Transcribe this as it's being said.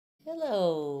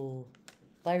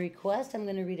By request, I'm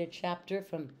going to read a chapter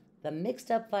from The Mixed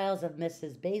Up Files of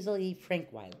Mrs.Basil E.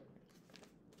 Frankweiler.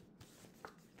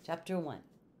 Chapter 1.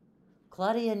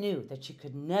 Claudia knew that she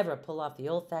could never pull off the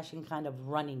old-fashioned kind of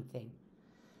running thing.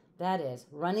 That is,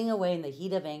 running away in the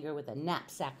heat of anger with a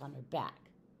knapsack on her back.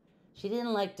 She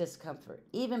didn't like discomfort.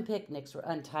 Even picnics were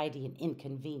untidy and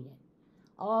inconvenient.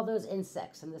 All those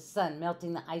insects and the sun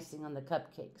melting the icing on the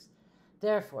cupcakes.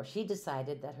 Therefore, she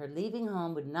decided that her leaving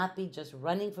home would not be just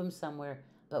running from somewhere,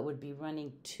 but would be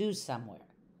running to somewhere.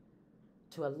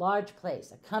 To a large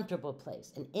place, a comfortable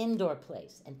place, an indoor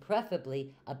place, and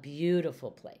preferably a beautiful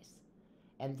place.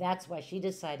 And that's why she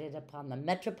decided upon the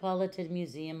Metropolitan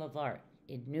Museum of Art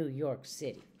in New York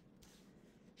City.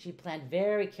 She planned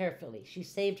very carefully. She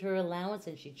saved her allowance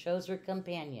and she chose her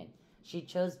companion. She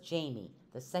chose Jamie,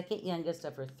 the second youngest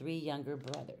of her 3 younger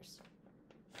brothers.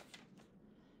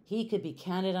 He could be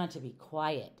counted on to be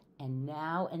quiet, and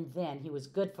now and then he was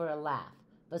good for a laugh.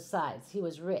 Besides, he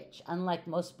was rich, unlike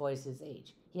most boys his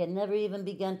age. He had never even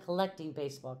begun collecting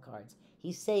baseball cards.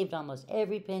 He saved almost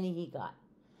every penny he got.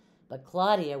 But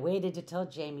Claudia waited to tell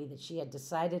Jamie that she had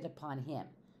decided upon him.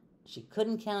 She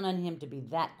couldn't count on him to be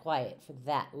that quiet for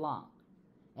that long.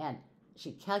 And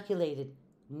she calculated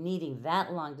needing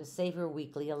that long to save her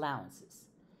weekly allowances.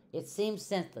 It seemed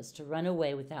senseless to run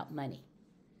away without money.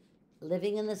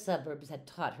 Living in the suburbs had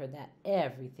taught her that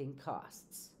everything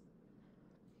costs.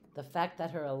 The fact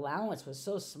that her allowance was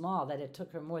so small that it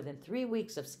took her more than 3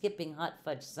 weeks of skipping hot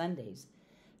fudge Sundays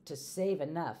to save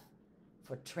enough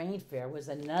for train fare was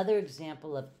another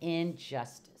example of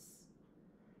injustice.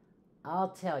 I'll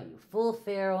tell you, full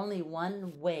fare only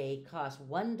one way cost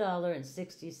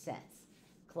 $1.60.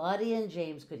 Claudia and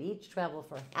James could each travel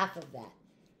for half of that,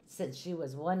 since she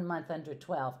was 1 month under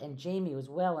 12 and Jamie was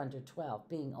well under 12,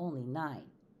 being only 9.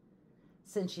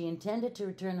 Since she intended to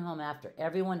return home after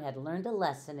everyone had learned a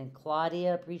lesson in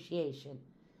Claudia appreciation,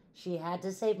 she had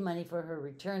to save money for her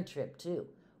return trip too,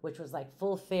 which was like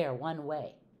full fare one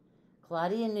way.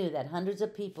 Claudia knew that hundreds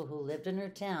of people who lived in her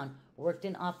town worked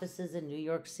in offices in New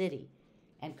York City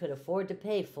and could afford to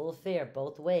pay full fare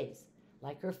both ways,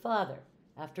 like her father.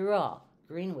 After all,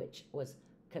 Greenwich was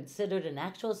considered an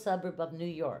actual suburb of New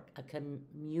York, a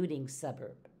commuting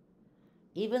suburb.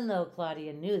 Even though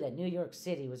Claudia knew that New York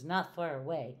City was not far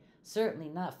away, certainly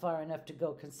not far enough to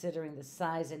go considering the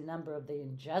size and number of the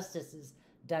injustices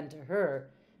done to her,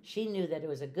 she knew that it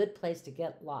was a good place to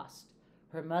get lost.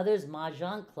 Her mother's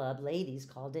Mahjong Club ladies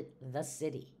called it the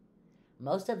city.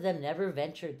 Most of them never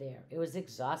ventured there. It was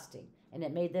exhausting, and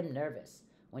it made them nervous.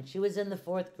 When she was in the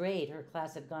 4th grade, her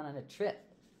class had gone on a trip.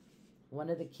 One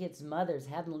of the kids' mothers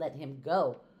hadn't let him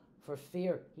go for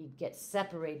fear he'd get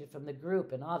separated from the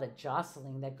group and all the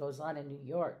jostling that goes on in New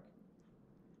York.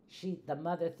 The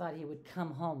mother thought he would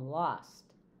come home lost,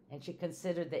 and she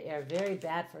considered the air very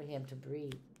bad for him to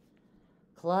breathe.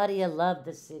 Claudia loved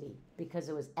the city because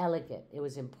it was elegant, it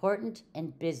was important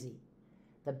and busy.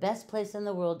 The best place in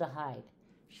the world to hide.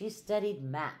 She studied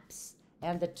maps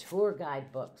and the tour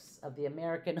guide books of the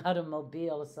American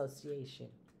Automobile Association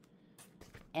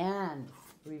and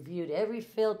reviewed every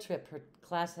field trip her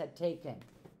class had taken.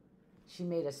 She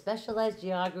made a specialized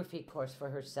geography course for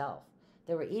herself.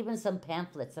 There were even some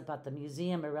pamphlets about the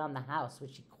museum around the house,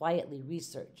 which she quietly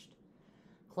researched.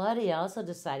 Claudia also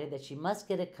decided that she must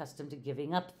get accustomed to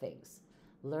giving up things.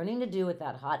 Learning to do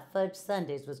without hot fudge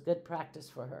sundaes was good practice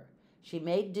for her. She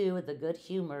made do with the good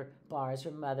humor bars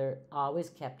her mother always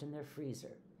kept in their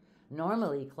freezer.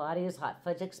 Normally, Claudia's hot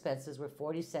fudge expenses were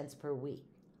 40 cents per week.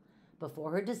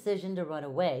 Before her decision to run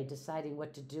away, deciding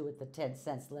what to do with the 10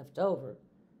 cents left over,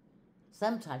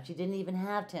 sometimes she didn't even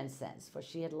have 10 cents, for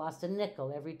she had lost a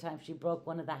nickel every time she broke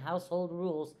one of the household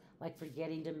rules, like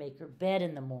forgetting to make her bed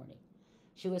in the morning.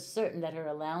 She was certain that her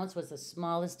allowance was the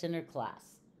smallest in her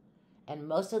class, and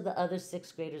most of the other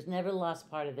 6th graders never lost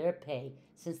part of their pay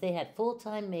since they had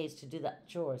full-time maids to do the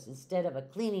chores instead of a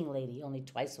cleaning lady only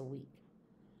twice a week.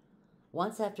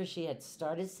 Once after she had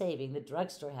started saving, the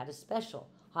drugstore had a special,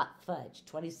 hot fudge,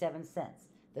 27 cents.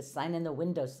 The sign in the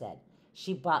window said.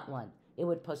 She bought one. It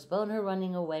would postpone her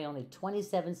running away only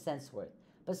 27 cents worth.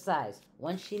 Besides,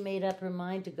 once she made up her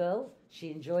mind to go,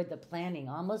 she enjoyed the planning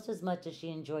almost as much as she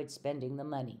enjoyed spending the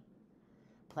money.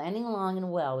 Planning long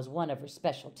and well was one of her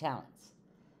special talents.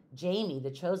 Jamie,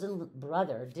 the chosen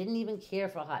brother, didn't even care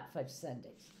for hot fudge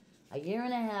sundaes. A year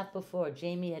and a half before,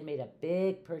 Jamie had made a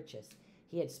big purchase.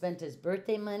 He had spent his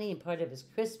birthday money and part of his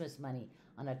Christmas money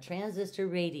on a transistor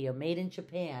radio made in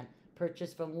Japan,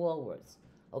 purchased from Woolworths.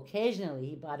 Occasionally,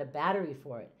 he bought a battery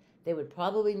for it. They would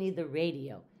probably need the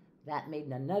radio. That made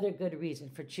another good reason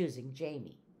for choosing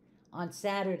Jamie. On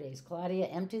Saturdays, Claudia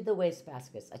emptied the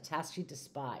wastebaskets, a task she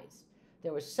despised.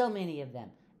 There were so many of them.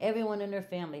 Everyone in her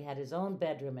family had his own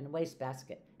bedroom and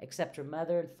wastebasket, except her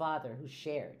mother and father, who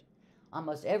shared.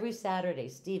 Almost every Saturday,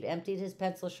 Steve emptied his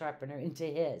pencil sharpener into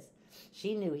his.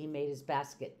 She knew he made his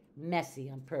basket messy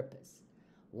on purpose.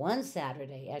 One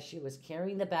Saturday, as she was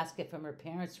carrying the basket from her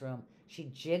parents' room,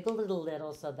 she jiggled it a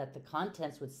little so that the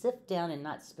contents would sift down and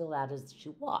not spill out as she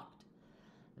walked.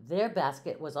 Their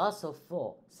basket was also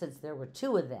full, since there were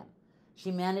two of them.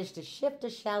 She managed to shift a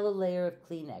shallow layer of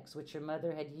Kleenex, which her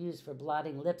mother had used for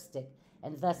blotting lipstick,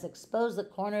 and thus expose the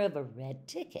corner of a red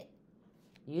ticket.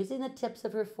 Using the tips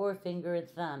of her forefinger and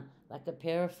thumb like a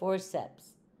pair of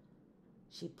forceps,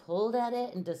 she pulled at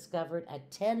it and discovered a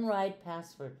 10-ride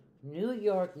pass for New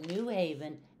York, New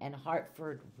Haven, and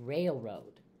Hartford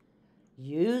Railroad.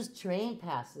 Used train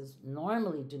passes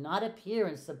normally do not appear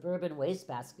in suburban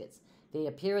wastebaskets. They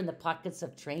appear in the pockets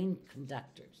of train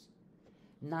conductors.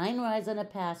 9 rides on a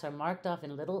pass are marked off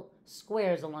in little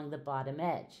squares along the bottom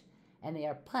edge, and they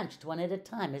are punched one at a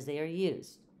time as they are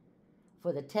used.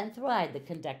 For the 10th ride, the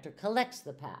conductor collects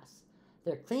the pass.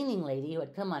 Their cleaning lady, who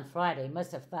had come on Friday,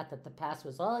 must have thought that the pass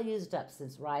was all used up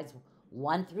since rides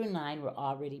 1 through 9 were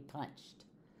already punched.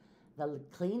 The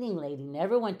cleaning lady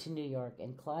never went to New York,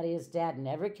 and Claudia's dad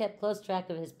never kept close track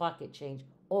of his pocket change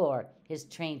or his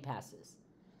train passes.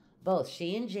 Both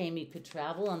she and Jamie could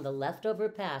travel on the leftover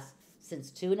pass,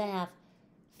 since 2.5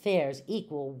 fares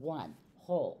equal 1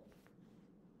 whole.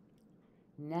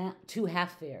 Now, 2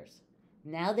 half fares.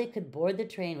 Now they could board the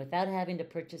train without having to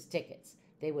purchase tickets.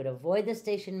 They would avoid the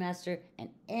station master and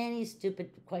any stupid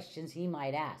questions he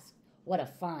might ask. What a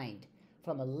find!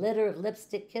 From a litter of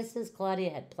lipstick kisses,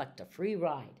 Claudia had plucked a free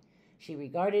ride. She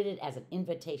regarded it as an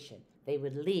invitation. They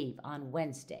would leave on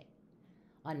Wednesday.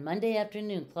 On Monday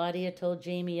afternoon, Claudia told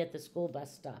Jamie at the school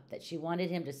bus stop that she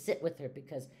wanted him to sit with her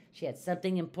because she had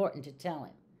something important to tell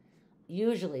him.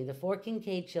 Usually, the 4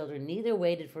 Kincaid children neither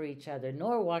waited for each other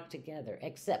nor walked together,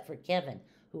 except for Kevin,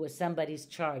 who was somebody's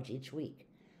charge each week.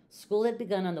 School had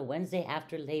begun on the Wednesday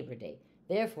after Labor Day.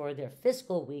 Therefore, their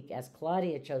fiscal week, as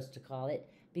Claudia chose to call it,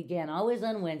 began always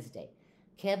on Wednesday.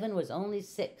 Kevin was only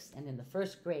 6 and in the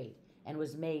 1st grade, and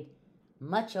was made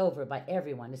much over by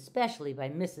everyone, especially by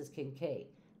Mrs. Kincaid,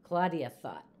 Claudia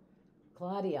thought.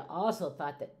 Claudia also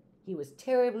thought that he was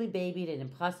terribly babied and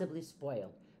impossibly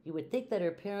spoiled. You would think that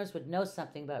her parents would know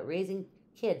something about raising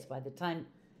kids by the time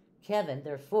Kevin,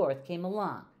 their 4th, came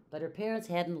along, but her parents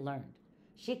hadn't learned.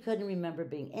 She couldn't remember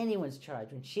being anyone's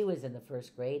charge when she was in the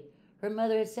 1st grade. Her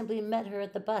mother had simply met her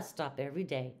at the bus stop every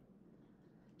day.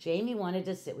 Jamie wanted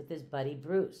to sit with his buddy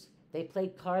Bruce. They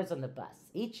played cards on the bus.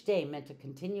 Each day meant a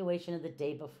continuation of the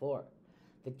day before.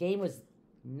 The game was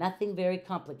nothing very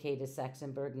complicated,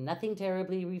 Saxonburg, nothing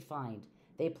terribly refined.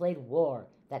 They played war,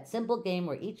 that simple game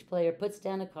where each player puts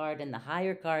down a card and the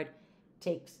higher card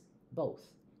takes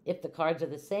both. If the cards are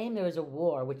the same, there is a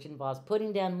war, which involves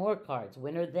putting down more cards.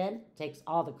 Winner then takes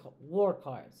all the war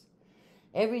cards.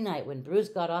 Every night when Bruce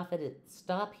got off at a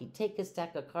stop, he'd take a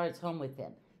stack of cards home with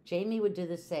him. Jamie would do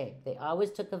the same. They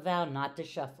always took a vow not to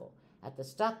shuffle. At the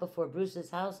stop before Bruce's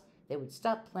house, they would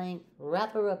stop playing,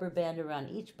 wrap a rubber band around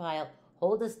each pile,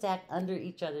 hold a stack under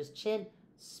each other's chin,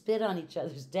 spit on each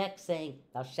other's deck, saying,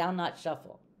 "Thou shalt not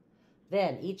shuffle."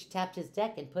 Then each tapped his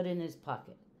deck and put it in his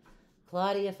pocket.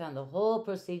 Claudia found the whole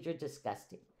procedure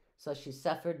disgusting, so she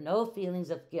suffered no feelings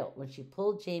of guilt when she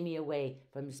pulled Jamie away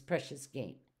from his precious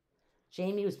game.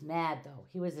 Jamie was mad, though.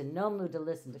 He was in no mood to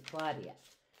listen to Claudia.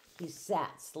 He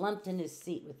sat, slumped in his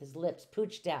seat with his lips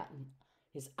pooched out and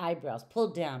his eyebrows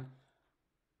pulled down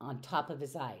on top of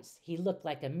his eyes. He looked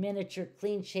like a miniature,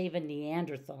 clean-shaven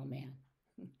Neanderthal man.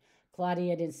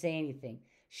 Claudia didn't say anything.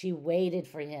 She waited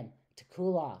for him to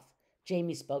cool off.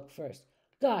 Jamie spoke first.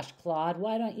 "Gosh, Claude,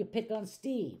 why don't you pick on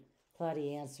Steve?"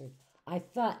 Claudia answered. "I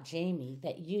thought, Jamie,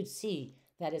 that you'd see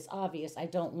that it's obvious I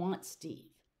don't want Steve."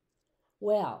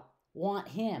 "Well, want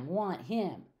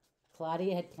him.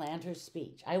 Claudia had planned her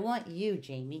speech. "I want you,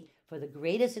 Jamie, for the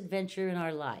greatest adventure in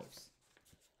our lives."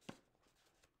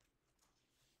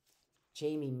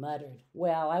 Jamie muttered,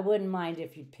 "Well, I wouldn't mind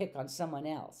if you'd pick on someone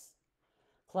else."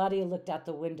 Claudia looked out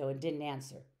the window and didn't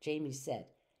answer. Jamie said,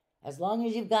 "As long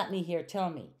as you've got me here, tell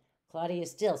me." Claudia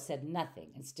still said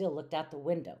nothing and still looked out the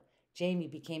window. Jamie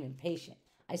became impatient.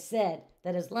 "I said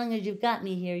that as long as you've got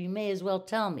me here, you may as well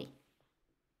tell me."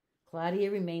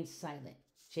 Claudia remained silent.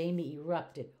 Jamie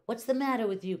erupted. "What's the matter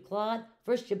with you, Claude?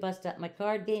 First you bust up my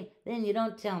card game, then you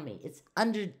don't tell me. It's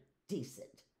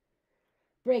underdecent."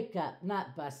 "Break up,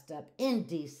 not bust up.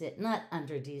 Indecent, not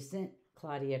underdecent,"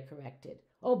 Claudia corrected.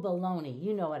 "Oh, baloney,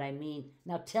 you know what I mean.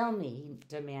 Now tell me," he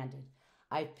demanded.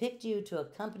 "I picked you to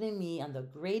accompany me on the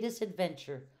greatest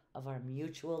adventure of our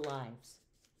mutual lives."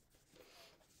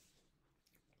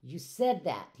 You said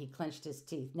that, he clenched his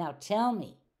teeth. Now tell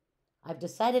me. I've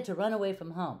decided to run away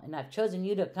from home, and I've chosen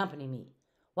you to accompany me.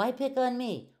 Why pick on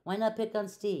me? Why not pick on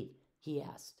Steve? He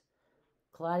asked.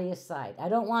 Claudia sighed. I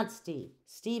don't want Steve.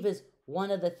 Steve is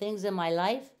one of the things in my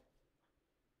life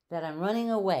that I'm running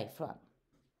away from.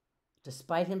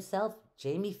 Despite himself,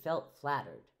 Jamie felt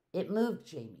flattered. It moved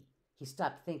Jamie. He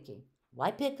stopped thinking.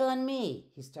 Why pick on me?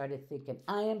 He started thinking.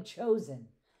 I am chosen.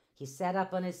 He sat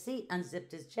up on his seat,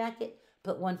 unzipped his jacket,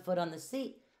 put one foot on the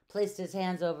seat, placed his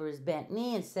hands over his bent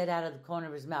knee, and said out of the corner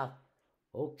of his mouth,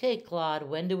 Okay, Claude,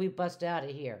 when do we bust out of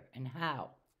here, and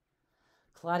how?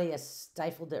 Claudia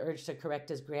stifled the urge to correct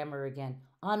his grammar again.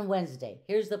 On Wednesday.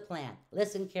 Here's the plan.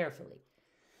 Listen carefully.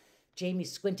 Jamie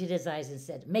squinted his eyes and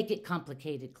said, Make it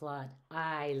complicated, Claude.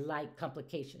 I like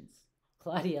complications.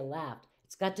 Claudia laughed.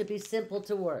 It's got to be simple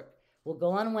to work. We'll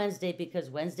go on Wednesday because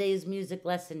Wednesday is music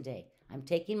lesson day. I'm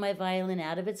taking my violin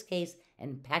out of its case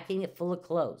and packing it full of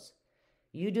clothes.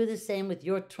 You do the same with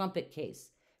your trumpet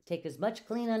case. Take as much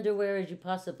clean underwear as you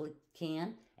possibly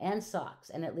can and socks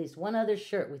and at least one other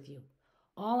shirt with you.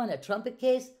 All in a trumpet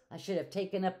case? I should have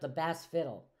taken up the bass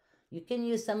fiddle. You can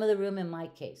use some of the room in my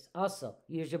case. Also,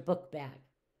 use your book bag.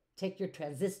 Take your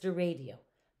transistor radio.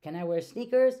 Can I wear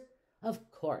sneakers?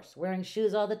 Of course. Wearing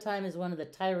shoes all the time is one of the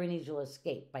tyrannies you'll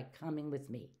escape by coming with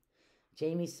me.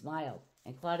 Jamie smiled,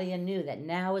 and Claudia knew that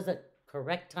now was the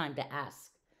correct time to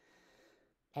ask.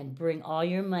 And bring all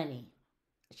your money.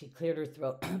 She cleared her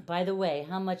throat. By the way,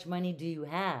 how much money do you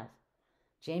have?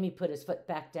 Jamie put his foot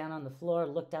back down on the floor,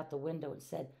 looked out the window, and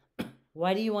said,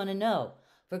 Why do you want to know?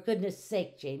 For goodness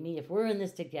sake, Jamie, if we're in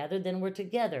this together, then we're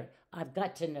together. I've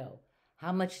got to know.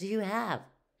 How much do you have?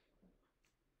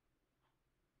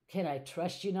 Can I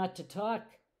trust you not to talk?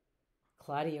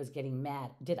 Claudia was getting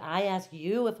mad. Did I ask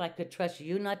you if I could trust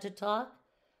you not to talk?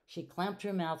 She clamped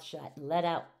her mouth shut and let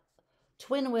out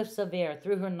twin whiffs of air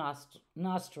through her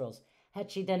nostrils.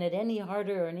 Had she done it any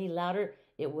harder or any louder,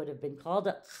 it would have been called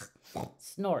a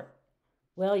snort.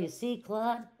 Well, you see,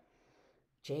 Claude,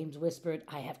 James whispered,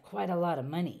 I have quite a lot of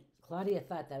money. Claudia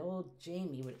thought that old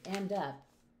Jamie would end up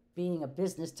being a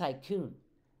business tycoon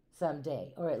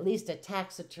someday, or at least a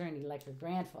tax attorney like her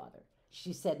grandfather.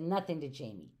 She said nothing to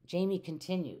Jamie. Jamie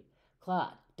continued,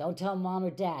 Claude, don't tell Mom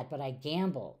or Dad, but I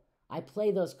gamble. I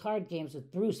play those card games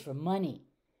with Bruce for money.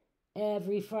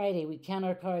 Every Friday we count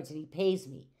our cards and he pays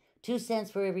me. 2 cents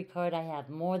for every card I have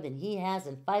more than he has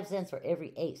and 5 cents for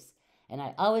every ace. And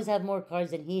I always have more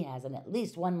cards than he has and at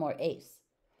least one more ace.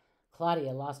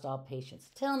 Claudia lost all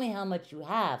patience. Tell me how much you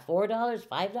have. $4?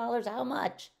 $5? How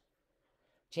much?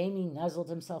 Jamie nuzzled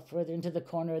himself further into the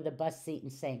corner of the bus seat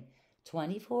and sang,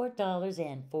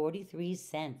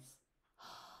 $24.43.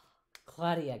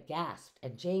 Claudia gasped,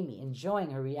 and Jamie,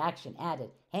 enjoying her reaction,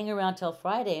 added, Hang around till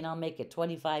Friday and I'll make it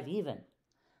 25 even.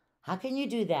 How can you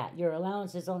do that? Your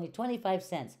allowance is only 25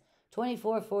 cents.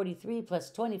 24.43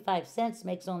 plus 25 cents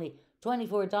makes only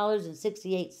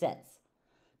 $24.68.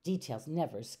 Details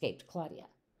never escaped Claudia.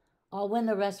 I'll win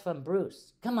the rest from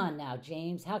Bruce. Come on now,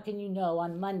 James. How can you know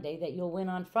on Monday that you'll win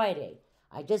on Friday?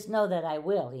 I just know that I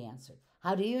will, he answered.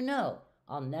 How do you know?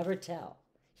 I'll never tell.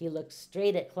 He looked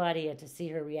straight at Claudia to see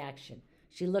her reaction.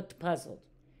 She looked puzzled.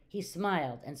 He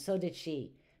smiled, and so did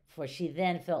she, for she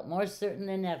then felt more certain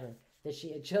than ever that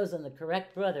she had chosen the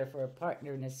correct brother for a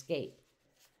partner in escape.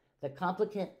 They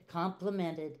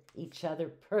complemented each other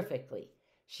perfectly.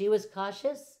 She was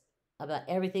cautious about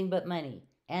everything but money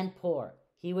and poor.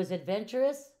 He was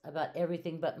adventurous about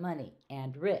everything but money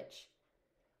and rich.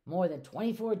 More than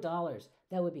 $24.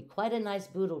 That would be quite a nice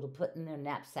boodle to put in their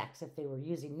knapsacks if they were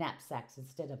using knapsacks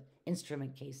instead of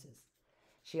instrument cases.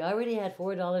 She already had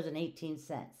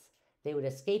 $4.18. They would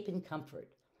escape in comfort.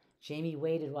 Jamie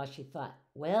waited while she thought.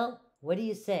 Well, what do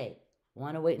you say?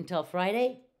 Want to wait until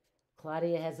Friday?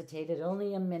 Claudia hesitated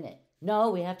only a minute.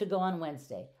 No, we have to go on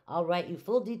Wednesday. I'll write you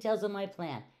full details of my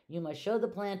plan. You must show the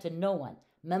plan to no one.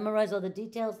 Memorize all the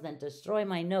details, then destroy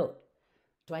my note.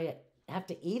 Do I have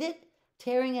to eat it?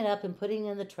 Tearing it up and putting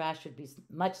it in the trash would be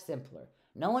much simpler.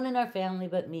 No one in our family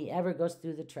but me ever goes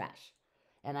through the trash.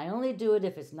 And I only do it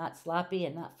if it's not sloppy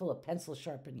and not full of pencil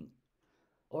sharpening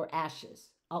or ashes.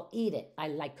 I'll eat it. I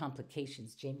like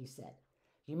complications, Jamie said.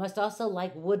 You must also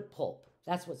like wood pulp.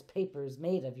 That's what paper is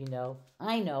made of, you know.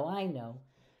 I know.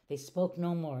 They spoke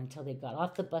no more until they got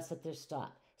off the bus at their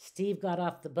stop. Steve got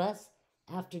off the bus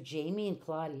after Jamie and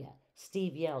Claudia.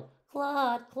 Steve yelled,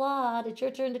 Claude, it's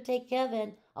your turn to take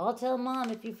Kevin. I'll tell Mom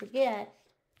if you forget.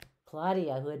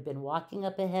 Claudia, who had been walking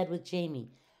up ahead with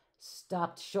Jamie,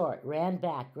 stopped short, ran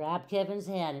back, grabbed Kevin's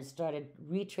hand, and started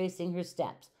retracing her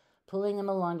steps, pulling him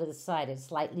along to the side and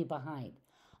slightly behind.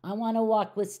 I want to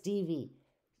walk with Stevie,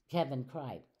 Kevin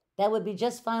cried. That would be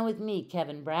just fine with me,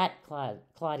 Kevin Brat,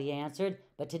 Claudia answered.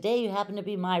 But today you happen to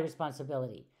be my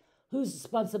responsibility. Whose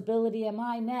responsibility am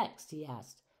I next? He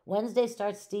asked. Wednesday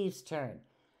starts Steve's turn.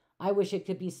 I wish it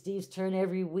could be Steve's turn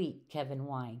every week, Kevin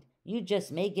whined. You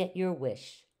just may get your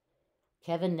wish.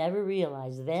 Kevin never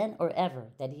realized then or ever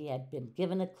that he had been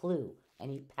given a clue, and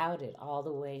he pouted all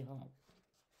the way home.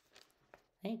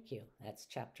 Thank you. That's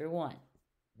chapter 1.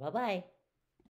 Bye-bye.